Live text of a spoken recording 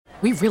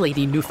We really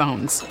need new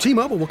phones.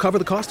 T-Mobile will cover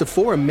the cost of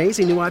 4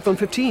 amazing new iPhone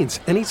 15s,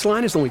 and each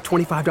line is only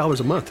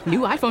 $25 a month. New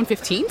iPhone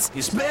 15s?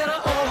 It's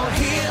better over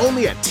here.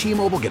 Only at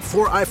T-Mobile, get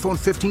 4 iPhone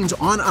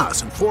 15s on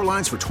us and 4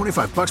 lines for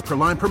 $25 per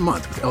line per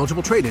month with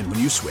eligible trade-in when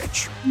you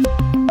switch.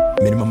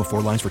 Minimum of 4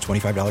 lines for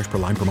 $25 per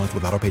line per month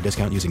with autopay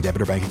discount using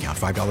debit or bank account.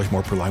 $5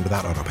 more per line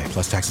without autopay,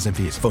 plus taxes and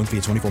fees. Phone fee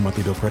at 24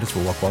 monthly bill credits for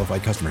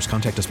well-qualified customers.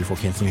 Contact us before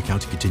canceling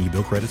account to continue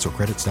bill credits or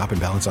credit stop and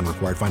balance on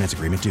required finance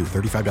agreement due.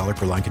 $35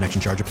 per line connection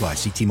charge applies.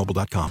 See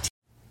T-Mobile.com.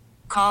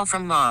 Call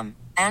from mom.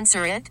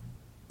 Answer it.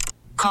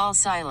 Call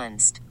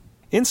silenced.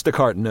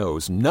 Instacart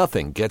knows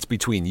nothing gets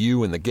between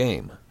you and the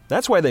game.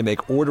 That's why they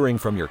make ordering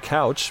from your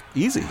couch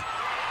easy.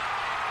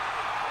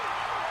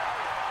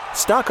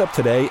 Stock up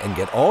today and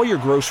get all your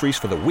groceries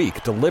for the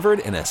week delivered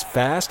in as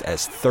fast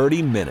as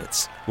 30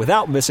 minutes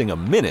without missing a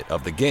minute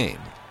of the game.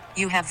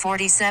 You have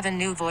 47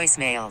 new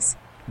voicemails.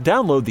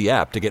 Download the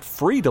app to get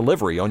free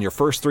delivery on your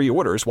first 3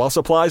 orders while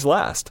supplies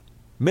last.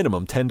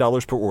 Minimum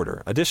 $10 per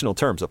order. Additional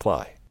terms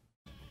apply.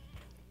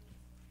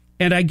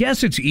 And I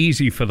guess it's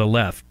easy for the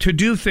left to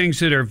do things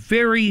that are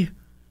very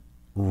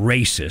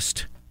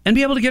racist and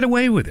be able to get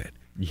away with it.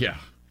 Yeah.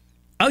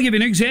 I'll give you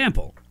an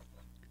example.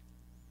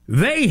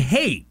 They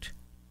hate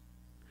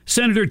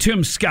Senator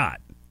Tim Scott.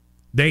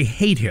 They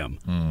hate him.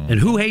 And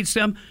who hates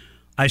them?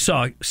 I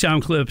saw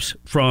sound clips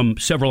from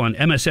several on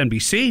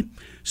MSNBC,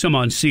 some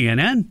on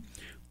CNN,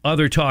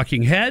 other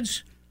talking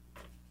heads.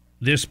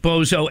 This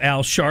bozo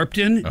Al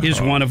Sharpton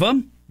is one of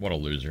them. What a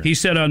loser. He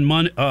said on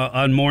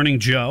Morning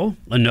Joe,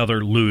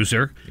 another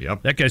loser.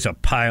 Yep. That guy's a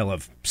pile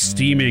of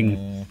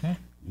steaming.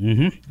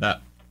 That.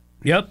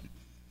 Yep.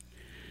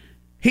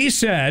 He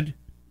said,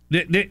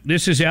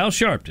 this is Al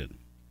Sharpton.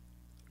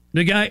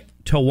 The guy,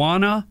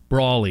 Tawana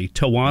Brawley.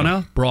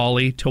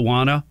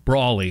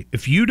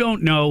 If you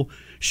don't know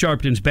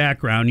Sharpton's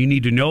background, you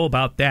need to know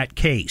about that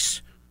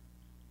case.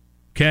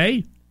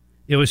 Okay?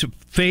 It was a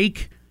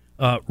fake,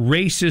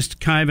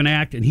 racist kind of an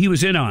act, and he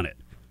was in on it.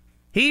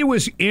 He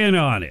was in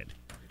on it.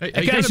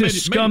 That guy's a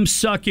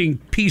scum-sucking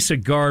piece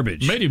of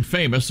garbage. Made him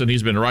famous, and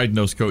he's been riding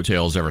those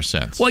coattails ever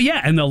since. Well, yeah,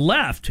 and the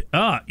left,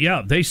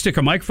 they stick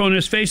a microphone in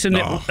his face, and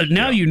you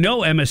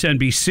know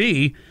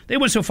MSNBC, they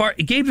went so far,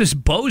 it gave this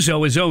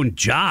bozo his own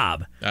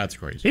job. That's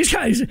crazy. These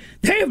guys,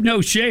 they have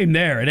no shame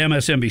there at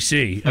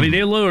MSNBC. I mean,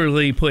 they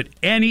literally put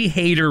any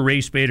hater,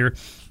 race baiter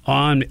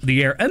on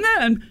the air, and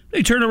then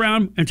they turn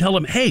around and tell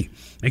them, hey,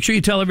 make sure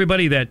you tell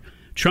everybody that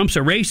Trump's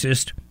a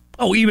racist.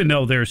 Oh, even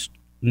though there's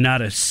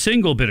not a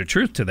single bit of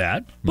truth to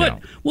that,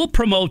 but we'll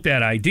promote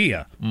that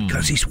idea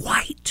because he's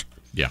white.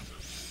 Yeah.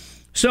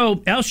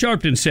 So Al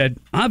Sharpton said,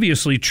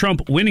 obviously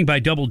Trump winning by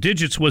double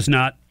digits was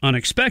not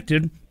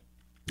unexpected.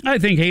 I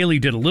think Haley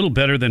did a little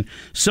better than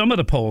some of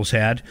the polls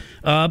had,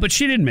 but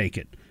she didn't make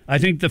it. I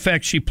think the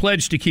fact she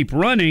pledged to keep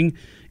running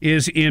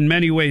is in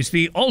many ways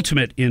the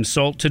ultimate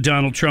insult to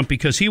Donald Trump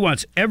because he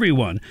wants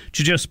everyone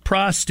to just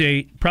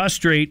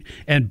prostrate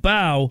and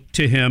bow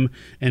to him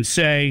and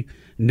say,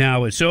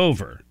 now it's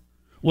over.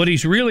 What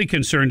he's really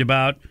concerned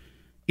about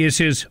is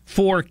his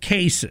 4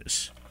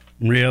 cases.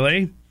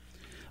 Really?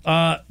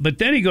 But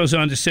then he goes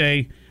on to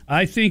say,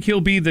 I think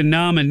he'll be the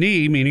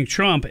nominee, meaning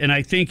Trump, and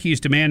I think he's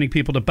demanding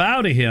people to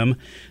bow to him.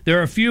 There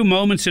are a few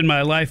moments in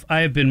my life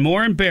I have been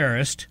more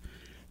embarrassed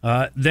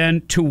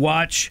than to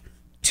watch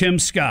Tim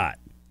Scott.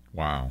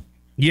 Wow.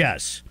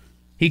 Yes.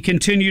 He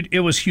continued,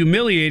 it was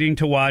humiliating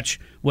to watch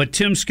what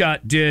Tim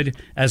Scott did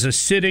as a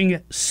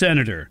sitting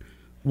senator.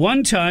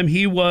 One time,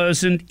 he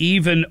wasn't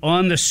even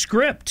on the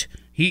script.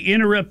 He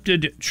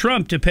interrupted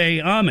Trump to pay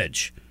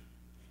homage.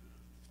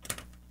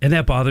 And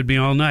that bothered me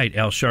all night,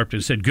 Al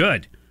Sharpton said.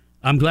 Good.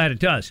 I'm glad it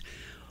does.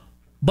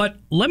 But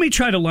let me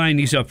try to line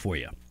these up for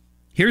you.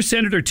 Here's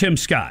Senator Tim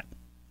Scott,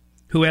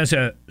 who has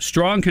a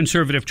strong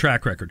conservative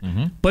track record.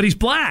 But he's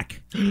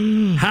black.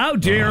 How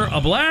dare a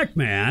black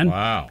man,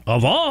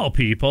 of all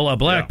people, a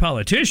black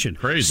politician,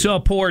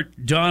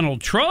 support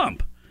Donald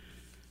Trump?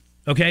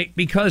 Okay,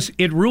 because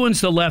it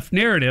ruins the left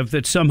narrative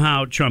that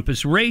somehow Trump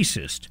is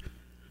racist.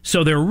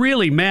 So they're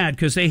really mad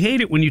because they hate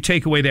it when you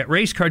take away that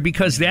race card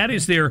because that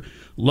is their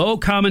low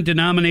common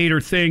denominator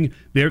thing,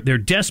 their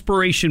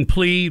desperation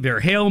plea, their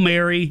Hail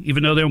Mary,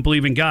 even though they don't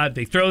believe in God,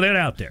 they throw that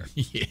out there.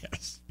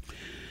 Yes.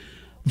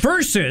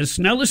 Versus,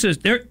 now listen,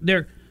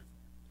 they're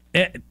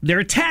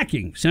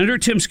attacking Senator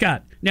Tim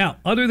Scott. Now,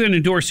 other than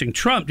endorsing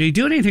Trump, did he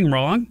do anything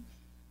wrong?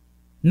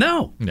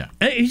 No.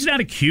 He's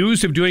not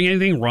accused of doing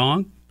anything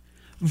wrong.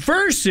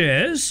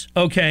 Versus,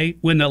 okay,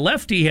 when the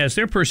lefty has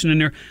their person in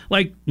there,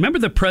 like, remember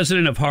the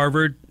president of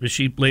Harvard,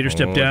 she later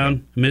stepped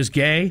down, Ms.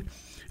 Gay?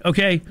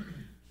 Okay,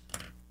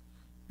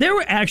 there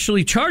were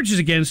actually charges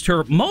against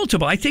her,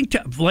 multiple, I think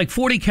like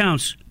 40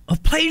 counts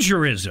of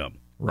plagiarism.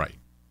 Right.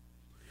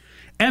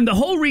 And the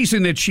whole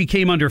reason that she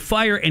came under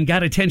fire and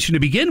got attention to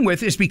begin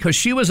with is because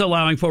she was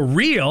allowing for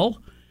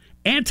real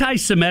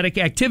anti-Semitic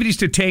activities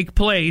to take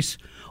place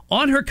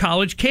on her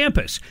college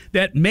campus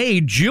that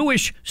made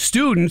Jewish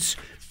students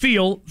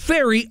feel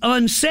very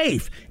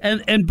unsafe.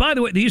 And by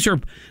the way, these are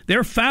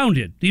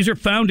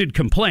founded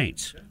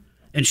complaints.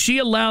 And she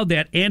allowed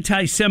that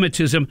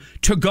anti-Semitism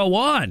to go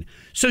on.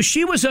 So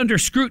she was under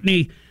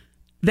scrutiny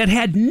that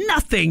had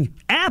nothing,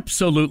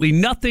 absolutely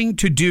nothing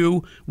to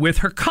do with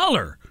her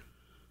color.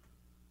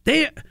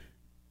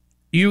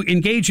 You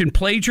engage in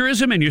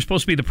plagiarism and you're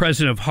supposed to be the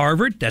president of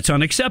Harvard. That's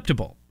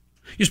unacceptable.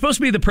 You're supposed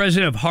to be the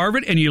president of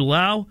Harvard and you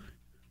allow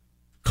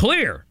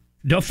clear,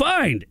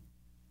 defined,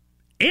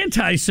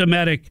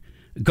 anti-Semitic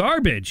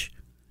garbage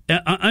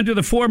under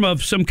the form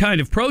of some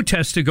kind of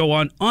protest to go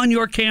on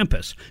your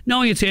campus,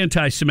 knowing it's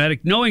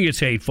anti-Semitic, knowing it's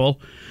hateful,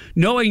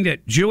 knowing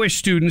that Jewish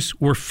students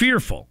were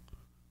fearful.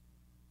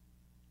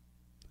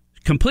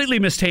 Completely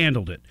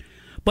mishandled it.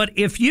 But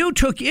if you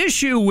took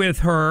issue with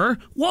her,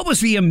 what was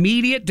the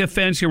immediate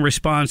defense and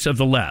response of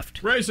the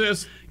left?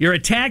 Racist. You're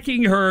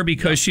attacking her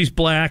because she's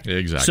black.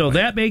 Exactly. So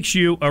that makes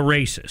you a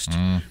racist.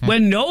 Mm-hmm.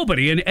 When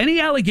nobody, and any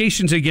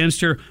allegations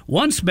against her,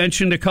 once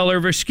mentioned the color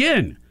of her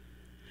skin.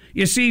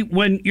 You see,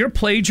 when you're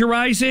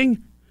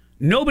plagiarizing,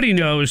 nobody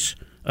knows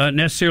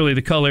necessarily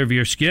the color of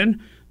your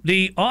skin.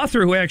 The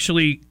author who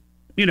actually,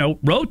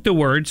 wrote the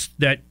words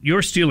that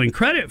you're stealing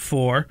credit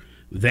for,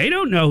 they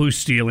don't know who's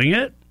stealing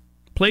it.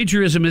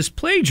 Plagiarism is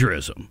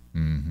plagiarism.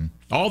 Mm-hmm.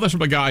 All this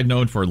from a guy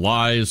known for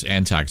lies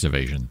and tax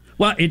evasion.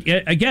 Well,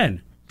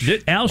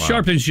 Al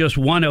Sharpton is just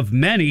one of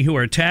many who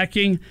are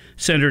attacking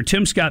Senator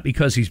Tim Scott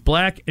because he's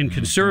black and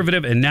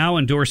conservative and now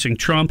endorsing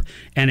Trump,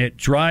 and it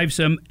drives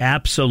them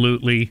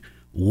absolutely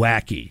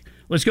wacky.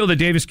 Let's go to the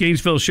Davis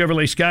Gainesville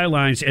Chevrolet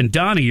Skylines, and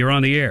Donnie, you're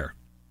on the air.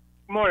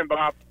 Good morning,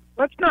 Bob.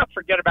 Let's not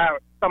forget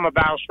about some of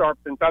Al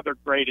Sharpton's other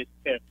greatest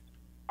hits.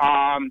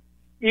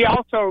 He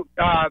also,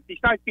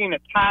 besides being a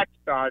tax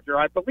dodger,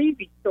 I believe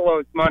he still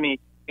owes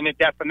money in a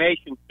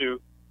defamation suit,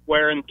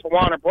 where in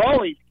Tawana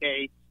Brawley's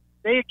case,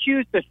 they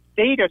accused the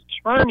state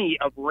attorney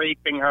of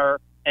raping her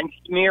and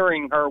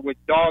smearing her with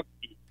dog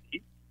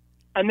feces.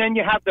 And then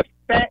you have the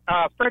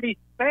Freddie's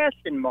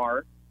Fashion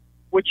Mart,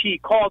 which he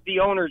called the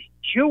owners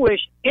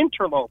Jewish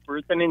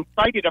interlopers and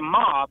incited a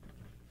mob,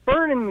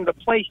 burning the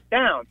place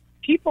down.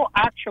 People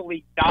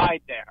actually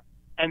died there.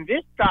 And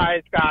this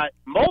guy's got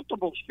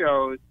multiple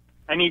shows,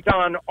 and he's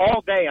on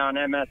all day on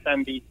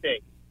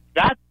MSNBC.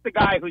 That's the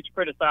guy who's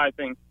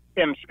criticizing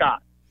Tim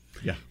Scott.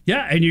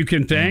 Yeah, and you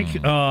can thank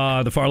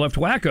the far-left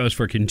wackos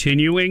for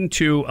continuing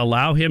to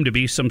allow him to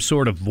be some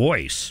sort of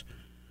voice.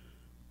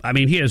 I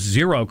mean, he has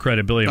zero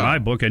credibility in my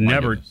book and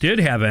never did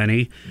have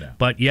any. Yeah.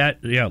 But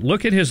yet,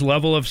 look at his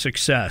level of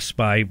success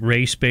by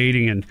race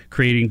baiting and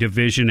creating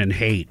division and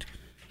hate.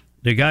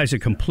 The guy's a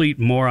complete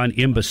moron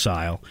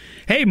imbecile.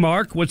 Hey,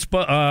 Mark, what's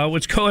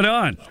going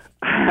on?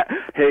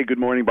 Hey, good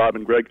morning, Bob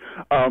and Greg.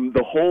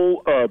 The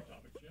whole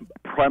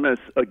premise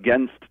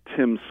against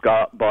Tim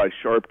Scott by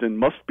Sharpton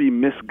must be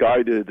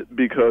misguided,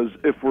 because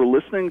if we're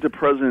listening to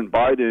President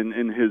Biden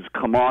in his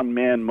come on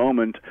man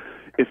moment,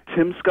 if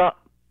Tim Scott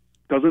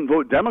doesn't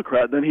vote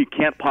Democrat, then he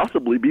can't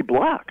possibly be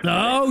black.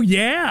 Oh,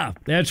 yeah,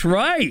 that's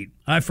right.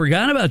 I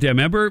forgot about that.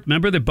 Remember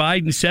that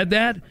Biden said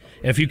that?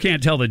 If you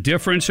can't tell the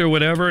difference or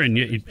whatever, and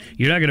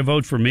you're not going to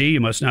vote for me,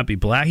 you must not be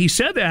black. He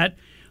said that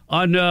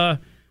on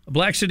a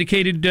black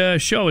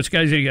syndicated show. It's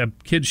guys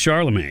Kid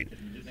Charlemagne.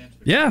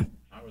 Yeah.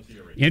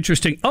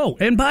 Interesting. Oh,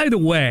 and by the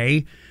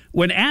way,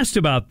 when asked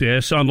about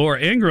this on Laura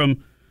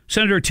Ingraham,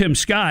 Senator Tim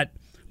Scott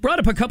brought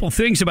up a couple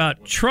things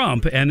about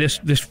Trump and this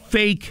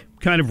fake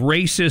kind of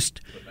racist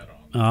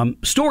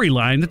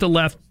storyline that the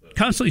left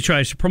constantly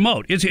tries to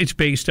promote. It's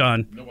based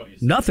on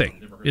nothing.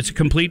 It's a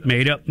complete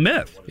made-up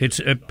myth. It's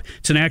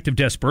an act of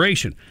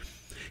desperation.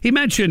 He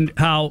mentioned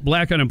how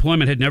black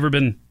unemployment had never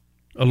been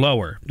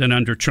lower than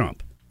under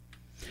Trump.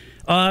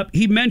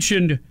 He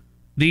mentioned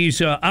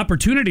these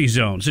opportunity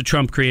zones that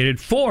Trump created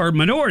for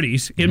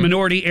minorities in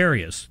minority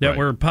areas that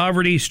were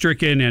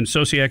poverty-stricken and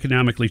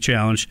socioeconomically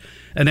challenged,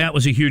 and that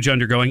was a huge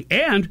undergoing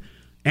and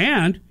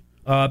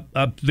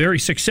a very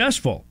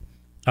successful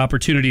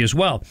opportunity as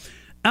well.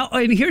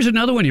 And here's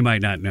another one you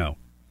might not know.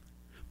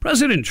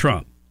 President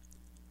Trump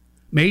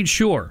made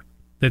sure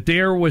that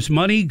there was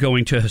money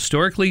going to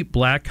historically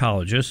black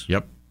colleges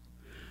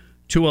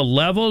to a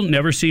level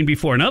never seen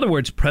before. In other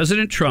words,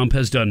 President Trump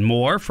has done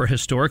more for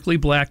historically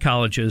black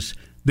colleges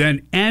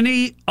than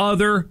any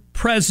other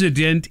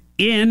president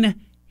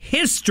in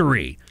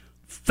history.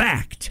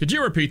 Fact. Could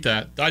you repeat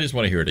that? I just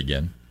want to hear it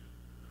again.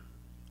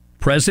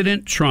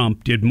 President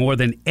Trump did more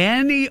than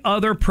any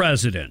other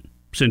president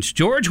since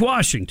George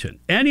Washington,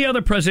 any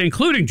other president,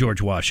 including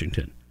George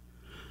Washington,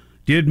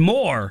 did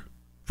more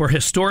for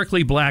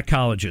historically black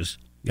colleges,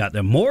 got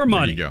them more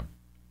money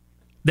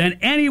than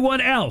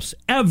anyone else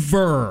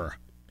ever.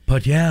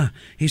 But yeah,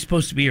 he's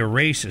supposed to be a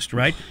racist,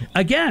 right?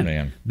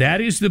 Again,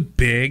 that is the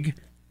big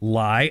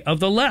lie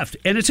of the left.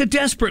 And it's a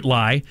desperate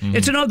lie. Mm-hmm.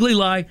 It's an ugly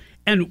lie.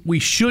 And we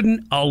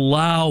shouldn't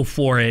allow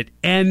for it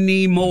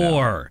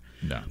anymore.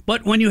 No.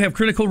 But when you have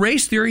critical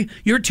race theory,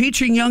 you're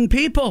teaching young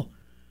people.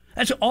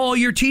 That's all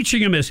you're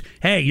teaching them is,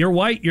 hey, you're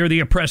white, you're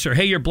the oppressor.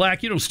 Hey, you're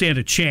black, you don't stand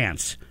a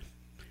chance.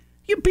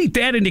 You beat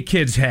that into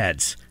kids'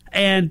 heads.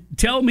 And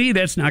tell me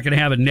that's not going to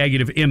have a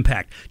negative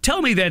impact.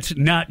 Tell me that's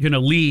not going to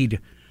lead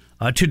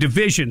to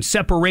division,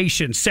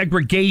 separation,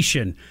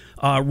 segregation,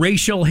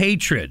 racial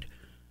hatred.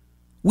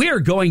 We are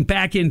going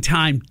back in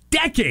time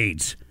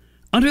decades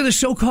under the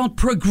so-called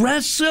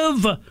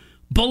progressive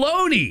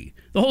baloney,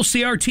 the whole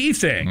CRT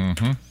thing.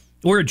 Mm-hmm.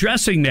 We're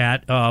addressing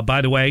that,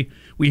 by the way.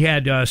 We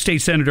had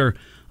State Senator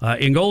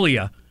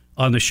Ingoglia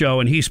on the show,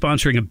 and he's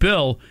sponsoring a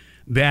bill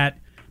that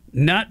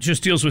not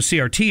just deals with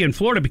CRT in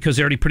Florida, because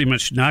they already pretty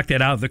much knocked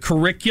that out of the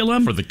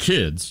curriculum. For the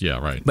kids, yeah,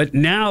 right. But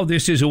now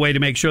this is a way to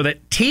make sure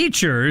that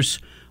teachers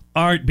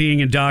aren't being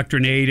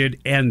indoctrinated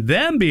and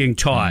them being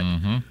taught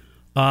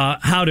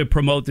how to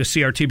promote the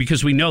CRT,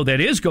 because we know that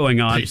is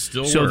going on.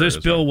 So this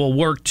bill will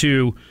work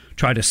to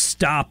try to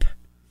stop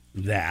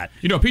that.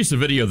 You know, a piece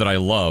of video that I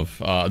love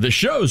that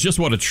shows just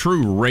what a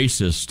true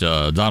racist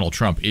Donald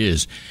Trump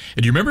is.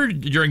 And do you remember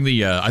during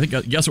the, I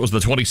guess it was the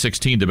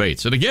 2016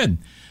 debates? And again,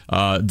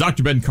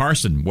 Dr. Ben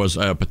Carson was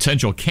a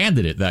potential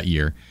candidate that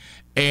year,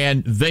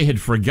 and they had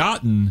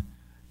forgotten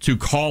to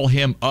call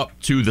him up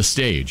to the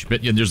stage.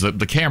 But there's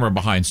the camera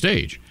behind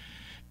stage.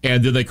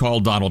 And then they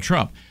called Donald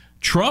Trump.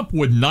 Trump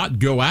would not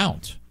go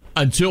out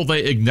until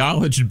they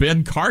acknowledged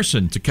Ben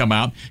Carson to come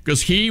out,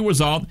 because he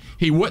was on.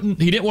 He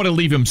didn't want to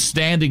leave him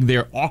standing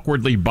there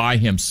awkwardly by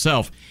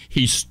himself.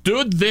 He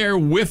stood there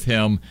with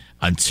him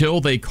until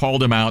they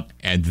called him out,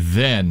 and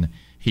then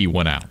he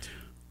went out.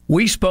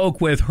 We spoke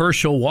with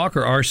Herschel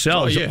Walker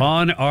ourselves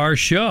on our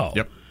show.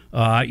 Yep.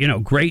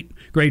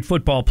 Great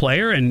football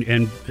player and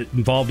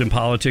involved in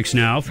politics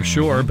now for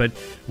sure. But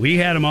we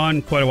had him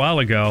on quite a while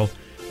ago,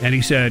 and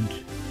he said,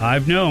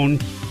 "I've known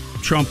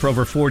Trump for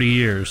over 40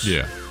 years.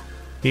 Yeah.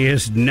 He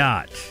is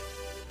not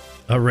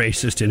a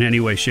racist in any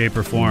way, shape,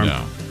 or form."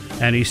 No.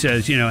 And he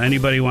says,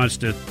 anybody wants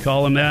to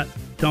call him that,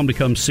 tell him to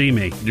come see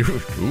me.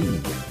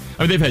 Ooh.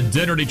 I mean, they've had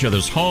dinner at each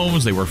other's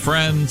homes. They were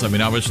friends. I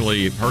mean,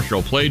 obviously,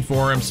 Herschel played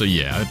for him. So,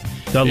 yeah.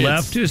 The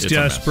left is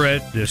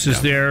desperate. This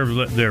is their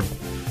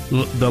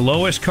the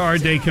lowest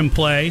card they can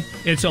play.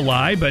 It's a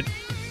lie, but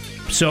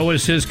so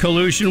is his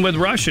collusion with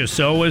Russia.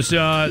 So is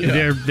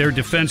their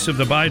defense of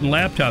the Biden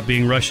laptop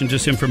being Russian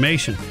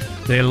disinformation.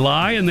 They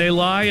lie and they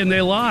lie and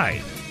they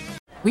lie.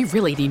 We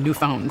really need new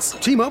phones.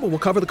 T-Mobile will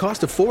cover the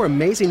cost of 4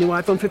 amazing new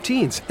iPhone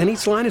 15s, and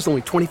each line is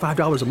only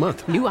 $25 a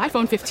month. New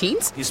iPhone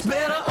 15s? It's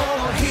better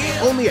over here.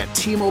 Only at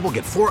T-Mobile,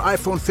 get 4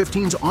 iPhone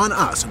 15s on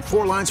us and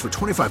 4 lines for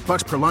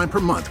 $25 per line per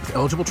month with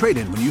eligible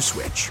trade-in when you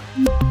switch.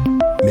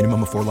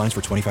 Minimum of 4 lines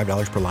for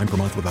 $25 per line per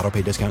month with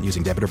autopay discount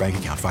using debit or bank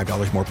account.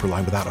 $5 more per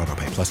line without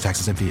autopay, plus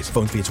taxes and fees.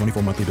 Phone fee at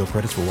 24 monthly bill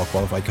credits for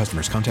well-qualified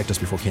customers. Contact us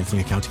before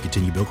canceling account to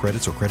continue bill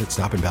credits or credit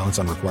stop and balance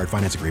on required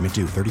finance agreement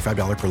due.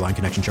 $35 per line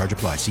connection charge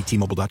applies. See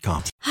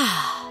T-Mobile.com.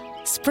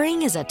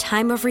 Spring is a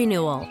time of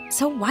renewal,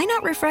 so why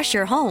not refresh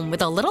your home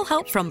with a little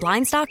help from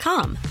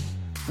Blinds.com?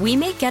 We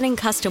make getting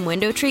custom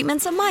window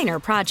treatments a minor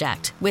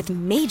project with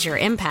major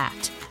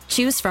impact.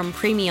 Choose from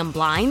premium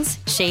blinds,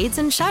 shades,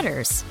 and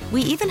shutters.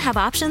 We even have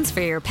options for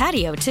your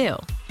patio, too.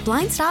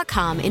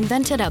 Blinds.com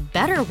invented a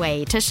better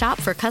way to shop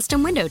for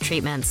custom window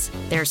treatments.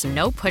 There's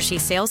no pushy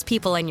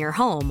salespeople in your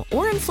home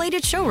or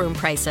inflated showroom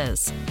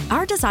prices.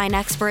 Our design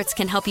experts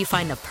can help you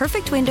find the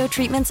perfect window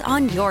treatments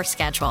on your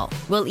schedule.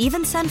 We'll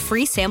even send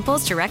free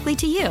samples directly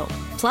to you.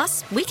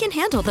 Plus, we can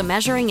handle the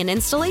measuring and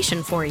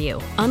installation for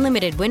you.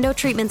 Unlimited window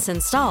treatments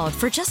installed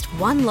for just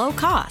one low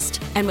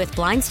cost. And with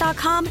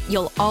Blinds.com,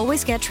 you'll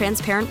always get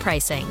transparent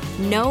pricing.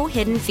 No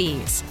hidden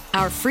fees.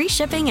 Our free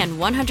shipping and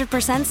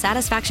 100%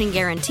 satisfaction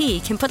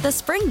guarantee can put the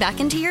spring back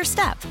into your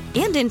step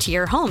and into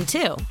your home,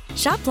 too.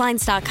 Shop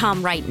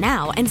Blinds.com right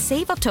now and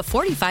save up to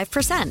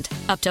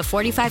 45%. Up to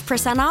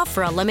 45% off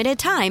for a limited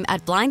time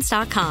at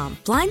Blinds.com.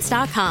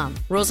 Blinds.com.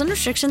 Rules and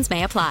restrictions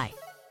may apply.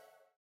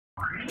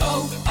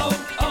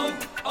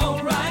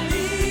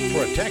 O'Reilly.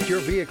 Protect your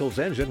vehicle's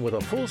engine with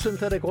a full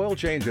synthetic oil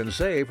change and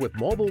save with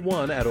Mobil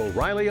 1 at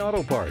O'Reilly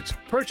Auto Parts.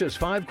 Purchase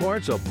 5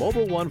 quarts of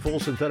Mobil 1 full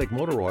synthetic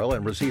motor oil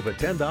and receive a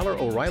 $10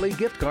 O'Reilly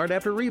gift card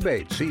after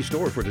rebate. See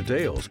store for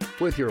details.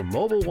 With your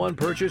Mobil 1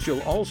 purchase,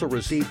 you'll also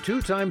receive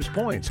 2 times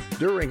points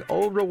during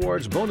O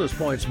Rewards Bonus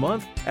Points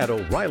Month at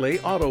O'Reilly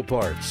Auto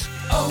Parts.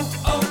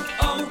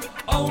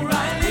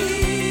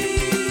 O'Reilly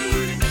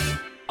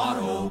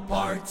Auto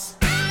Parts.